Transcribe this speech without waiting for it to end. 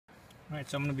Alright,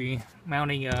 so I'm going to be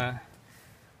mounting a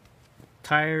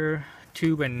tire,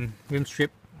 tube, and rim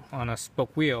strip on a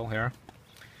spoke wheel here.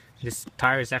 This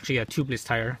tire is actually a tubeless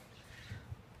tire,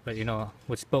 but you know,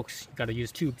 with spokes, you got to use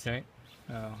tubes, right?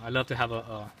 I love to have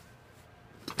a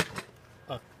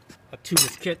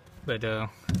tubeless kit, but there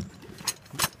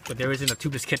isn't a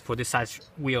tubeless kit for this size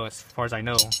wheel as far as I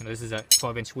know. You know, this is a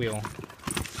 12-inch wheel.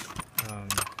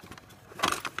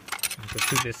 So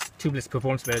tubeless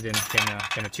performs better than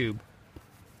a tube.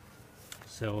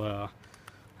 So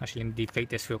actually, let me deflate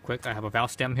this real quick. I have a valve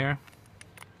stem here.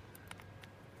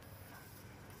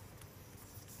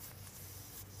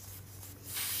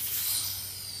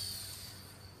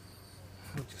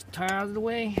 I'll just tire out of the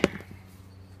way.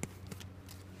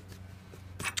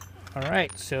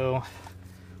 Alright, so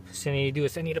first thing I need to do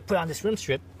is I need to put on this rim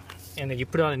strip, and then you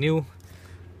put on a new,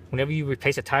 whenever you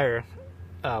replace a tire,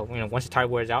 you know, once the tire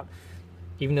wears out,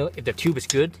 even though if the tube is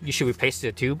good, you should replace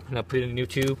the tube, and put in a new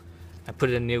tube, and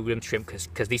put in a new rim strip,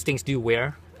 because these things do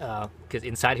wear, because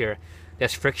inside here,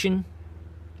 there's friction,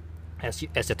 as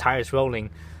the tire is rolling,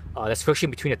 there's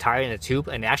friction between the tire and the tube,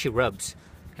 and it actually rubs,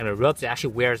 and it rubs, it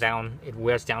actually wears down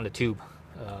the tube,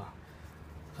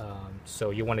 so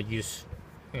you want to use,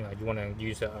 you know,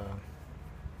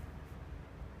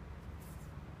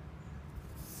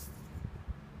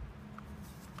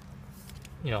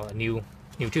 a new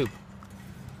tube.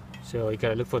 So you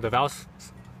gotta look for the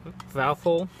valve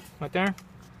hole right there.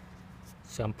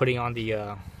 So I'm putting on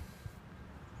the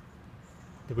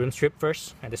rim strip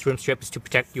first, and this rim strip is to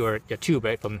protect your tube,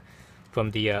 right, from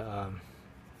the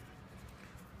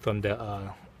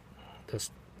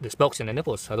spokes and the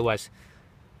nipples. Otherwise,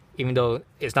 even though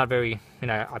it's not very, you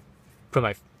know, I put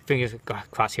my fingers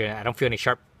across here and I don't feel any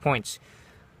sharp points,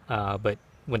 but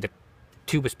when the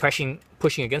tube is pushing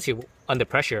against you under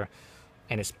pressure,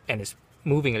 and it's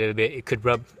moving a little bit, it could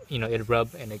rub, you know, it'll rub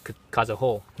and it could cause a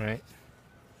hole, right?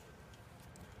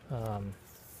 So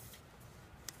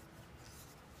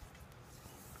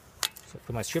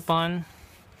put my strip on,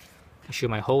 make sure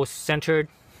my hole is centered.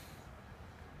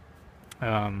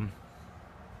 So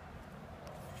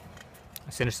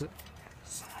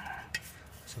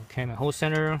okay, my hole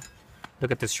center.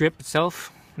 Look at the strip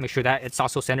itself. Make sure that it's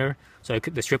also centered. So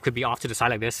the strip could be off to the side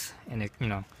like this, and it, you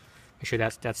know, make sure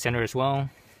that's centered as well.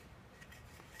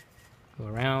 Go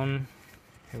around,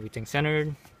 everything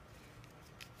centered.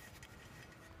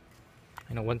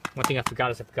 You know, one thing I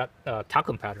forgot is I forgot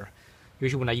talcum powder.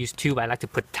 Usually when I use tube, I like to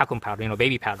put talcum powder, you know,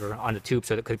 baby powder on the tube,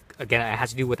 so that again, it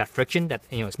has to do with that friction that,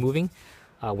 you know, it's moving.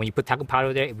 When you put talcum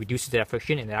powder there, it reduces that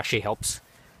friction and it actually helps.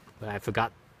 But I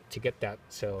forgot to get that,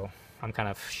 so I'm kind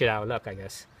of shit out of luck, I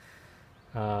guess.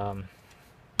 So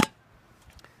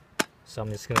I'm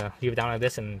just gonna leave it down like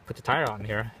this and put the tire on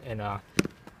here. And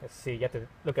let's see, you have to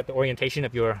look at the orientation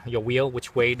of your wheel,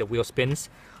 which way the wheel spins.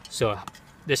 So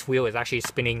this wheel is actually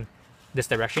spinning this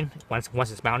direction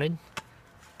once it's mounted,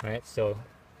 right? So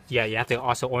yeah, you have to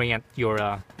also orient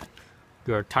your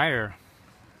tire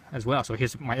as well. So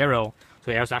here's my arrow. So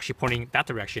the arrow's actually pointing that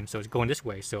direction, so it's going this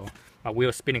way. So my wheel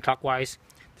is spinning clockwise,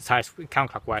 the tire is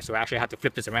counterclockwise. So I actually have to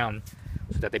flip this around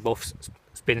so that they both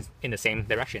spin in the same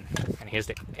direction. And here's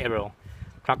the arrow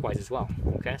clockwise as well.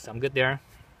 Okay, so I'm good there.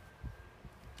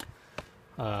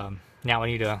 Now I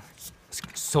need a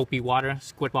soapy water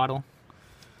squirt bottle.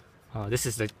 This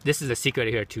is the secret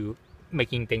here to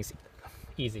making things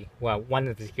easy. Well, one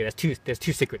of the secrets. There's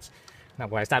two secrets. Now,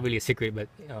 well, it's not really a secret, but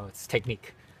it's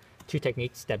technique. Two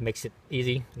techniques that makes it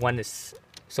easy. One is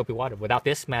soapy water. Without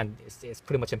this, man, it's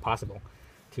pretty much impossible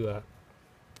to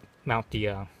mount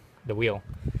the wheel.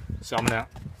 So I'm gonna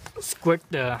squirt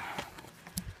the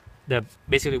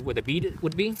basically where the bead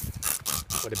would be,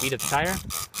 or the bead of the tire.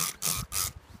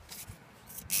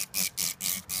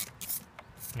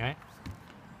 All right,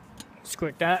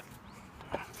 squirt that.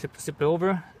 Flip it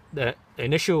over. The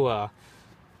initial,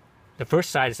 the first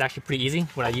side is actually pretty easy.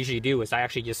 What I usually do is I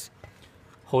actually just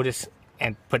hold this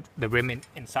and put the rim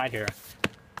inside here.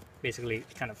 Basically,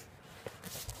 kind of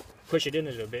push it in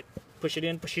a little bit. Push it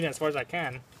in as far as I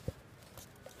can.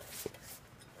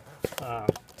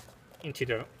 Into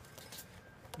the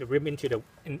rim, into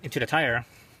the tire.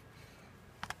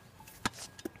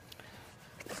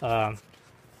 And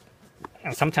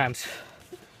sometimes,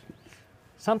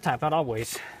 not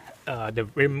always, the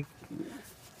rim,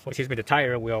 excuse me, the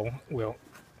tire will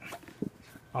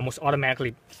almost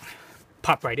automatically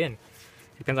pop right in.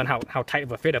 Depends on how tight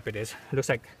of a fit up it is. It looks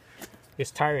like this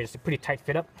tire is a pretty tight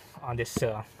fit up on this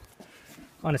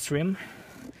rim.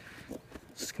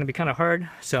 It's gonna be kind of hard,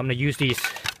 so I'm gonna use these.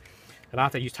 I don't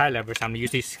have to use tire levers. I'm gonna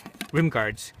use these rim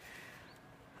guards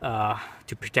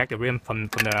to protect the rim from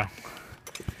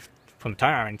from the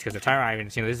tire iron, because the tire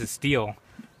irons, you know, this is steel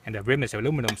and the rim is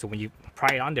aluminum, so when you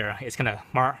pry it on there, it's gonna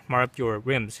mar up your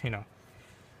rims. You know,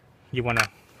 you want to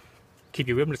keep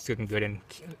your rims looking good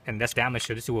and less damage,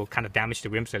 so this will kind of damage the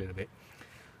rims a little bit.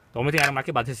 The only thing I don't like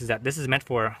about this is that this is meant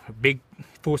for a big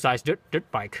full-size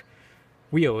dirt bike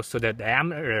wheels, so the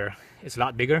diameter is a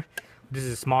lot bigger. This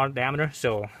is a small diameter,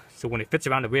 so when it fits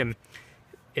around the rim,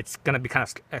 it's gonna be kind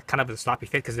of a sloppy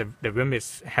fit, because the rim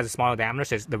has a smaller diameter.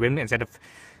 So the rim, instead of,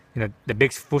 you know, the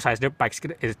big full-size dirt bikes,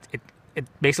 it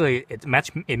basically it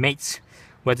mates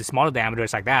with the smaller diameter.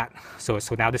 It's like that. So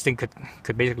now this thing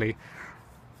could basically,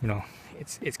 you know,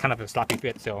 it's kind of a sloppy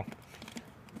fit. So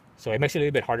it makes it a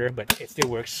little bit harder, but it still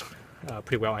works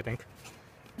pretty well, I think.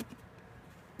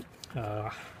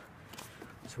 So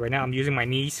right now I'm using my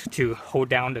knees to hold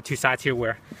down the two sides here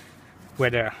where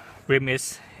the rim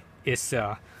is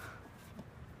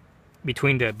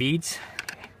between the beads.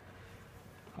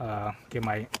 Get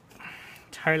my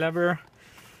tire lever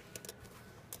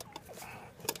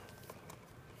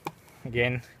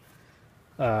again,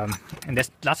 and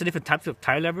there's lots of different types of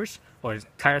tire levers or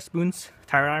tire spoons,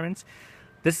 tire irons.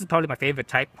 This is probably my favorite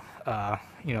type.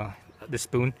 You know, the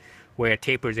spoon where it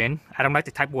tapers in. I don't like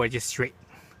the type where it's just straight,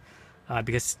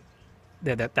 because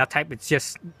that type, it's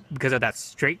just because of that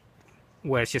straight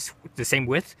where it's just the same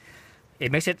width,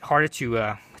 it makes it harder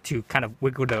to kind of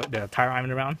wiggle the tire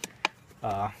iron around.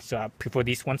 So I prefer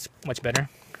these ones much better.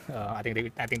 I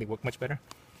think they work much better.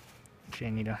 Actually, I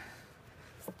need to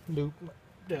loop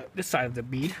this side of the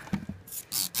bead,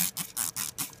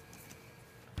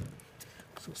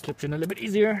 so it slips in a little bit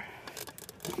easier.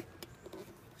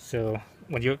 So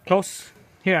when you're close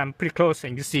here, I'm pretty close,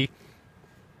 and you see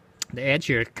the edge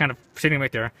here kind of sitting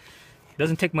right there. It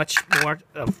doesn't take much more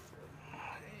of,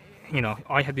 you know,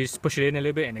 all you have to do is push it in a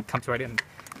little bit and it comes right in.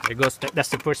 There it goes. That's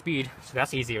the first bead, so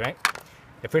that's easy, right?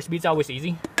 The first bead's always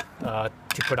easy to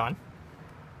put on.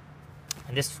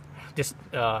 And this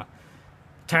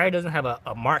tire doesn't have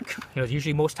a mark. You know,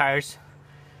 usually most tires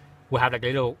will have like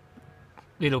a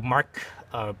little mark,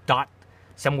 dot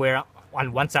somewhere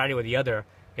on one side or the other.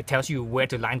 It tells you where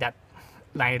to line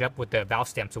it up with the valve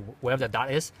stem. So wherever the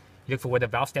dot is, you look for where the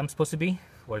valve stem's supposed to be,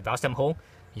 or the valve stem hole.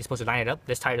 You're supposed to line it up.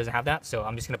 This tire doesn't have that, so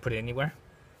I'm just gonna put it anywhere.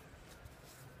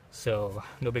 So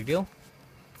no big deal.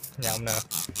 Now I'm gonna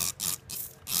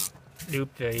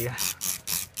loop the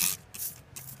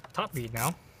top bead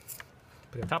now.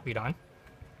 Put the top bead on.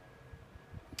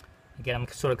 Again, I'm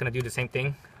sort of gonna do the same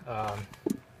thing.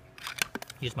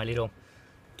 Use my little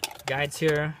guides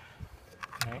here.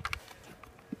 All right.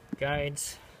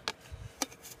 Guides.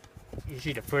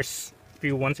 Usually the first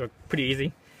few ones are pretty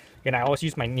easy. And I always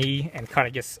use my knee and kind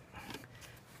of just,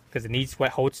 because the knee is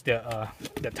what holds the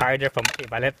tire there from,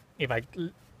 if I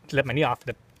let my knee off,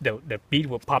 the bead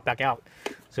will pop back out.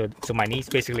 So my knees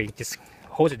basically just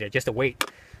holds it there, just the weight,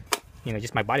 you know,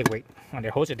 just my body weight on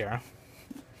there holds it there.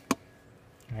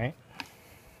 All right.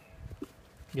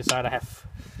 This side I have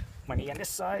my knee on this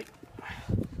side.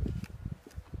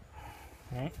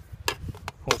 All right.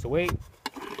 Holds the weight.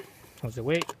 Holds the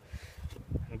weight.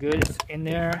 I'm good. It's in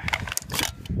there.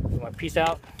 Put my piece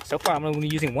out. So far I'm only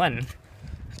using one,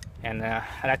 and I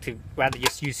like to rather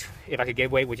just use, if I could get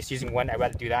away with just using one, I'd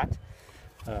rather do that.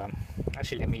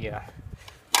 Actually, let me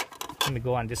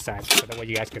go on this side so that way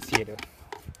you guys can see it.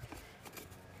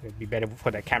 It'd be better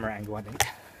for the camera angle, I think,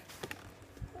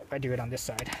 if I do it on this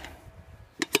side.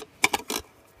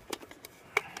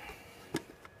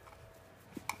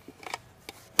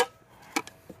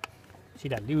 See,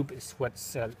 that lube is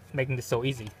what's making this so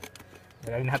easy. If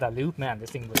I didn't have that lube, man, this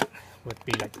thing would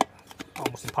be like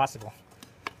almost impossible.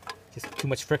 Just too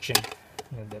much friction.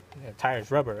 You know, the tire is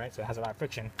rubber, right? So it has a lot of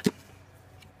friction.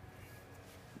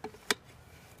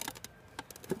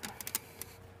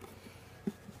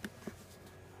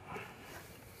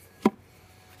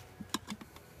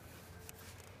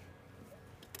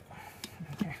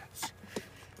 Okay,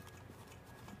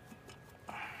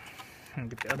 and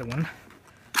get the other one.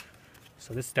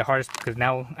 So this is the hardest, because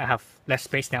now I have less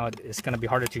space now. It's going to be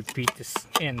harder to feed this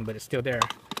in, but it's still there.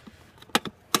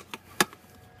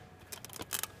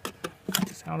 Get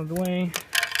this out of the way.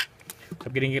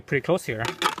 I'm getting it pretty close here.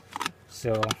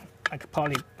 So I could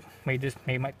probably, this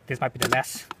might be the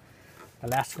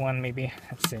last one maybe.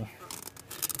 Let's see.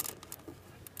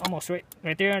 Almost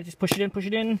right there. Just push it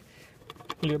in.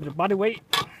 A little bit of body weight.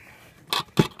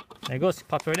 There it goes.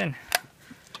 Pops right in.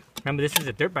 Remember, this is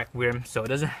a dirt bike rim, so it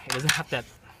doesn't have that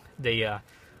the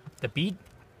bead,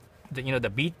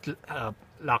 the bead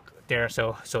lock there.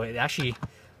 So it actually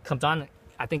comes on,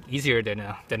 I think, easier than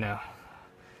a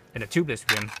tubeless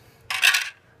rim.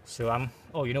 So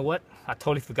oh, you know what? I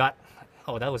totally forgot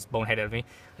Oh, that was boneheaded of me.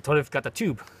 I totally forgot the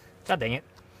tube. God dang it.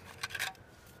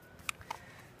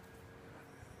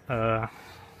 Well,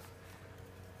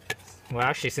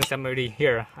 actually, since I'm already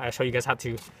here, I'll show you guys how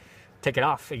to take it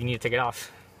off if you need to take it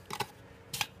off.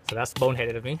 So that's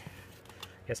boneheaded of me.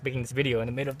 Just making this video. In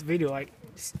the middle of the video, I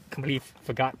just completely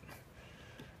forgot.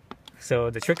 So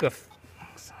the trick of,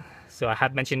 so I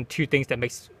have mentioned two things that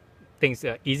makes things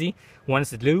easy. One is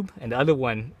the lube, and the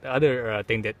other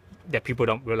thing that people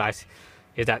don't realize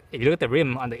is that if you look at the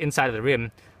rim, on the inside of the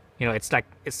rim, you know, it's like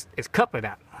it's cupped like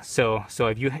that. So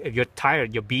if your tire,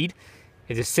 your bead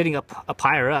is just sitting up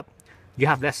higher up, you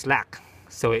have less slack.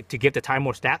 So to give the tire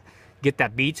more slack, get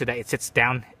that bead so that it sits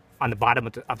down on the bottom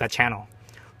of that channel.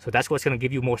 So that's what's going to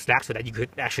give you more slack, so that you could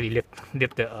actually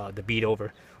lift the bead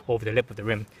over the lip of the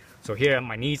rim. So here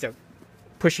my knees are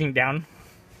pushing down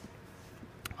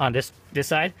on this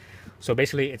side. So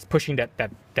basically it's pushing that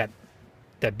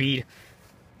bead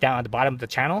down at the bottom of the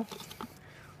channel.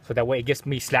 So that way it gives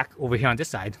me slack over here on this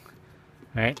side,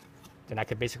 right? Then I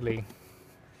could basically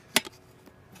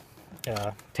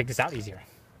take this out easier.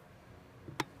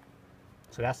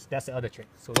 So that's the other trick.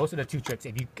 So those are the two tricks.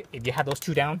 If you have those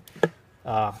two down,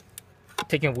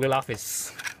 taking a wheel off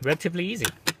is relatively easy.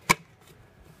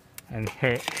 And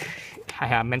here I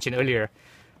have mentioned earlier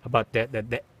about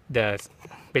the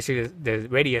basically the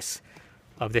radius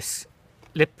of this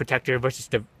lip protector versus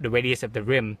the radius of the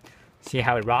rim. See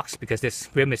how it rocks, because this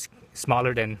rim is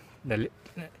smaller than the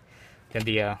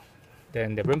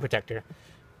rim protector.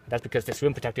 That's because this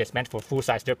rim protector is meant for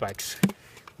full-size dirt bikes,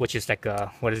 which is like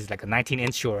a, what is it, like a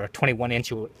 19-inch or a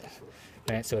 21-inch,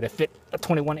 right? So they fit a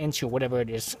 21-inch or whatever it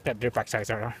is that dirt bike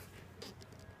size are.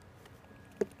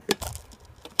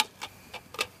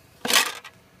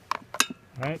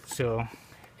 All right, so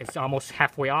it's almost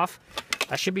halfway off.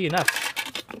 That should be enough.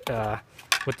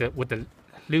 With the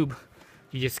lube,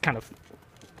 you just kind of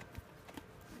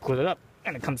pull it up,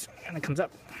 and it comes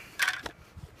up.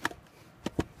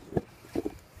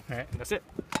 All right, and that's it.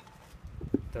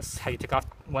 That's how you take off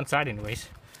one side, anyways.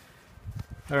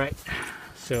 All right,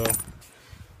 so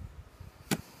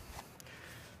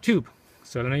tube.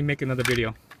 So let me make another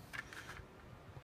video.